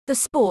The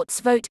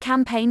Sports Vote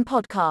Campaign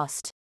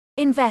Podcast.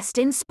 Invest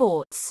in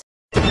sports.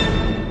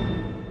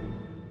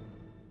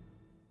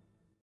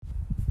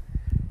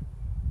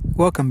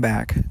 Welcome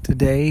back.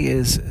 Today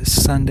is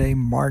Sunday,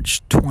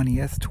 March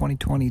 20th,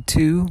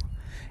 2022,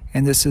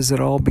 and this is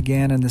It All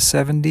Began in the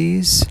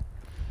 70s,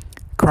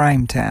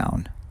 Crime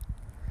Town.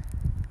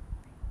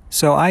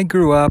 So I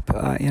grew up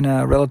in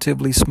a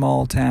relatively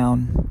small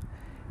town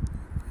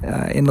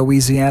in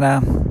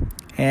Louisiana,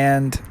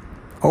 and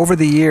over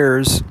the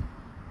years,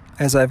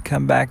 as I've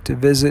come back to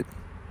visit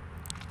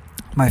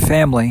my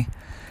family,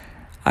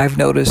 I've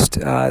noticed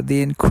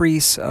the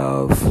increase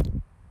of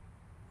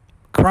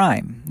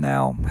crime.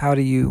 Now, how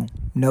do you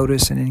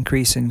notice an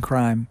increase in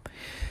crime?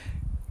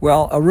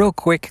 Well, a real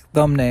quick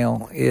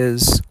thumbnail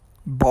is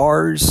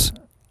bars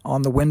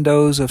on the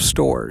windows of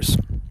stores.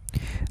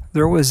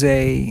 There was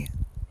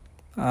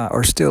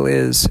or still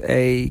is,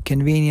 a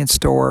convenience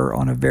store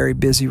on a very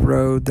busy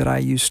road that I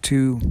used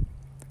to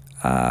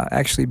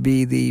actually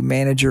be the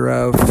manager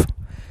of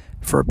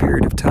for a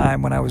period of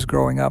time when I was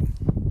growing up.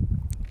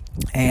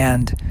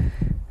 And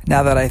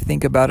now that I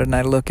think about it and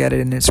I look at it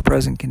in its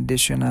present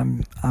condition,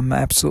 I'm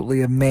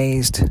absolutely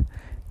amazed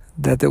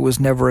that there was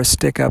never a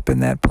stick up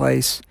in that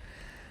place,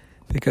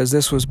 because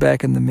this was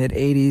back in the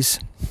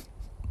mid-'80s,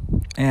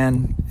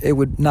 and it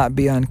would not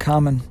be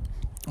uncommon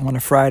on a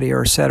Friday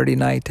or a Saturday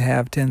night to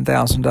have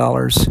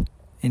 $10,000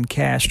 in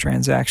cash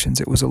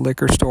transactions. It was a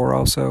liquor store,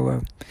 also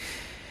a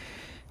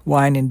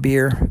wine and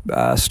beer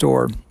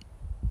store.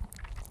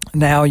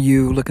 Now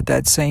you look at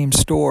that same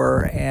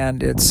store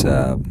and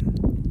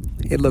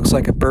it looks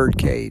like a bird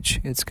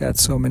cage. It's got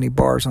so many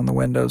bars on the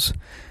windows.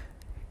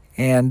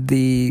 And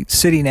the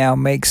city now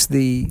makes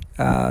the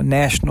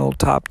national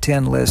top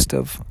 10 list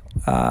of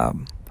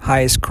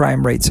highest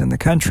crime rates in the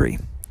country.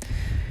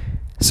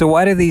 So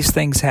why do these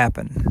things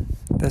happen?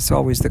 That's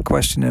always the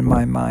question in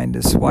my mind,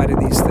 is why do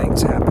these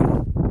things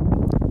happen?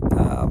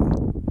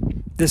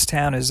 This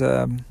town is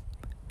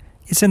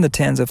it's in the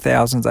tens of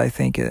thousands, I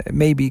think. It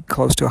may be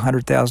close to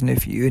 100,000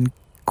 if you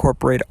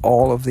incorporate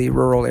all of the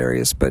rural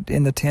areas, but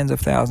in the tens of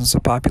thousands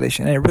of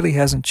population. And it really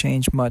hasn't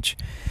changed much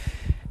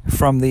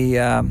from the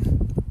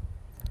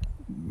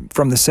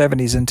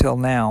 70s until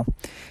now.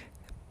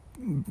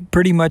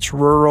 Pretty much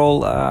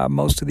rural,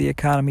 most of the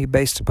economy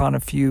based upon a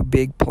few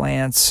big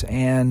plants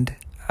and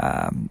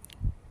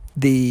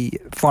the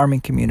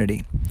farming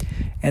community.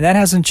 And that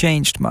hasn't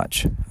changed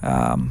much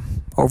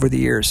over the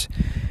years.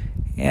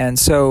 And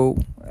so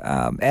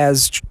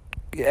as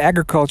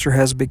agriculture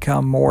has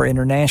become more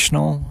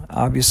international,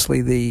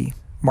 obviously the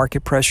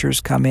market pressures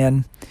come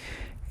in,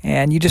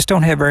 and you just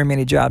don't have very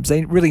many jobs.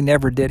 They really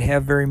never did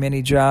have very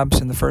many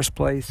jobs in the first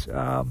place.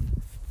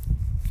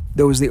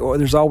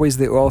 There's always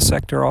the oil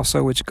sector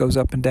also, which goes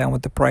up and down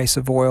with the price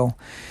of oil.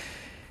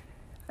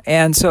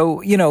 And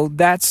so,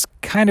 that's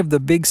kind of the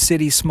big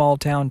city, small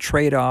town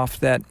trade-off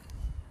that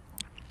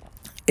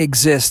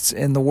exists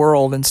in the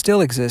world and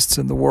still exists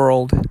in the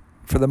world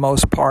for the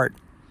most part.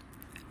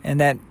 And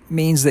that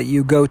means that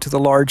you go to the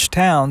large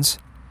towns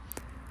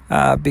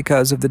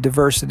because of the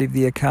diversity of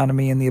the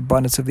economy and the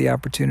abundance of the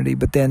opportunity.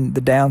 But then the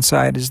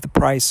downside is the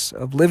price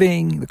of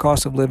living, the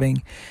cost of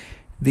living,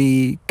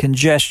 the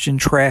congestion,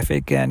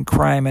 traffic, and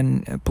crime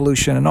and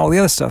pollution and all the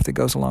other stuff that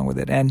goes along with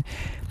it. And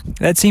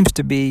that seems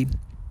to be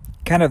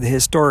kind of the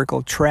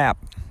historical trap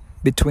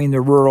between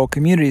the rural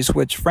communities,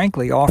 which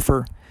frankly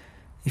offer,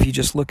 if you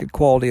just look at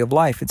quality of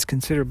life, it's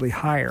considerably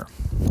higher.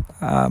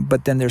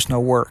 But then there's no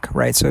work,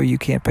 right? So you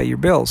can't pay your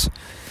bills.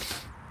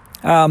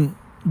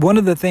 One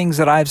of the things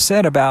that I've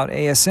said about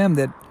ASM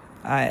that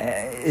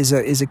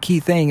is a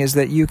key thing is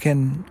that you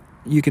can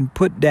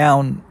put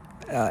down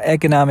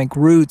economic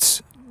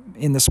roots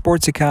in the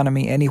sports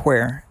economy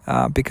anywhere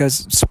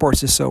because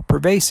sports is so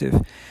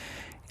pervasive.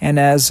 And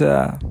as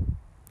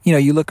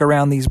you look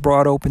around these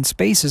broad open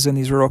spaces in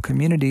these rural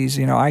communities,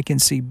 I can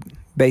see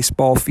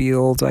baseball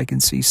fields, I can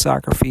see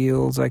soccer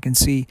fields, I can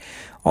see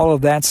all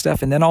of that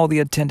stuff, and then all the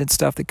attendant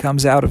stuff that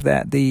comes out of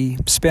that, the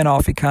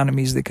spin-off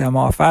economies that come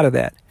off out of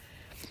that.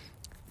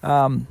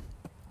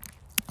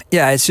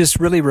 It's just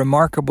really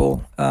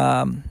remarkable.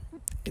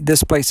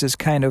 This place is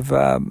kind of,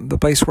 the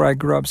place where I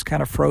grew up is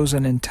kind of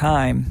frozen in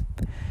time,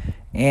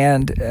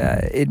 and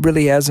it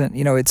really hasn't,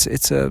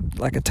 it's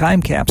like a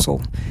time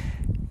capsule.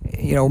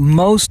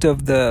 Most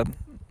of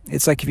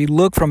it's like if you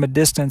look from a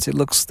distance, it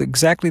looks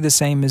exactly the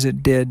same as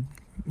it did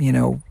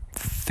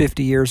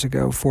 50 years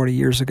ago, 40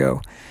 years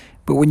ago.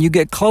 But when you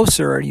get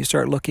closer and you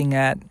start looking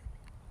at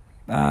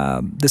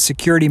the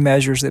security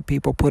measures that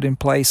people put in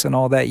place and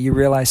all that, you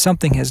realize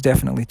something has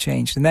definitely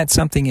changed. And that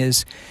something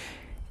is,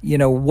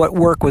 what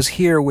work was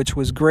here, which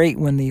was great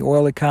when the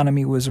oil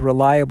economy was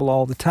reliable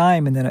all the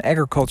time, and then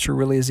agriculture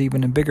really is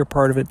even a bigger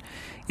part of it,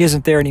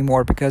 isn't there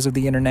anymore because of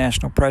the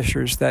international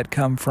pressures that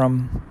come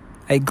from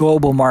a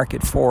global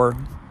market for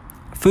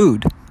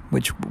food,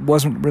 which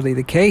wasn't really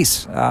the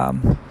case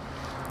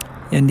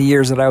in the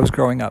years that I was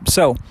growing up.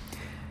 So,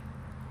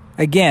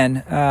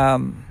 again,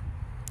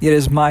 it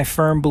is my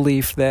firm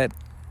belief that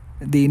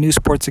the new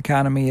sports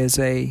economy is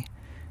a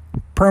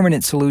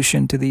permanent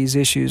solution to these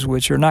issues,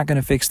 which are not going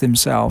to fix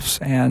themselves.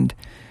 And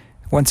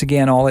once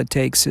again, all it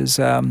takes is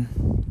a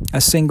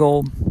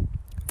single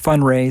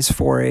fundraise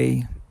for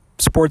a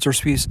sports or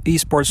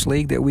esports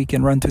league that we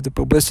can run through the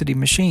publicity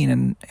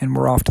machine, and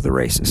we're off to the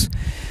races.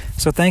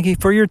 So thank you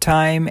for your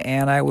time,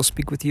 and I will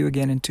speak with you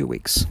again in 2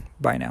 weeks.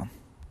 Bye now.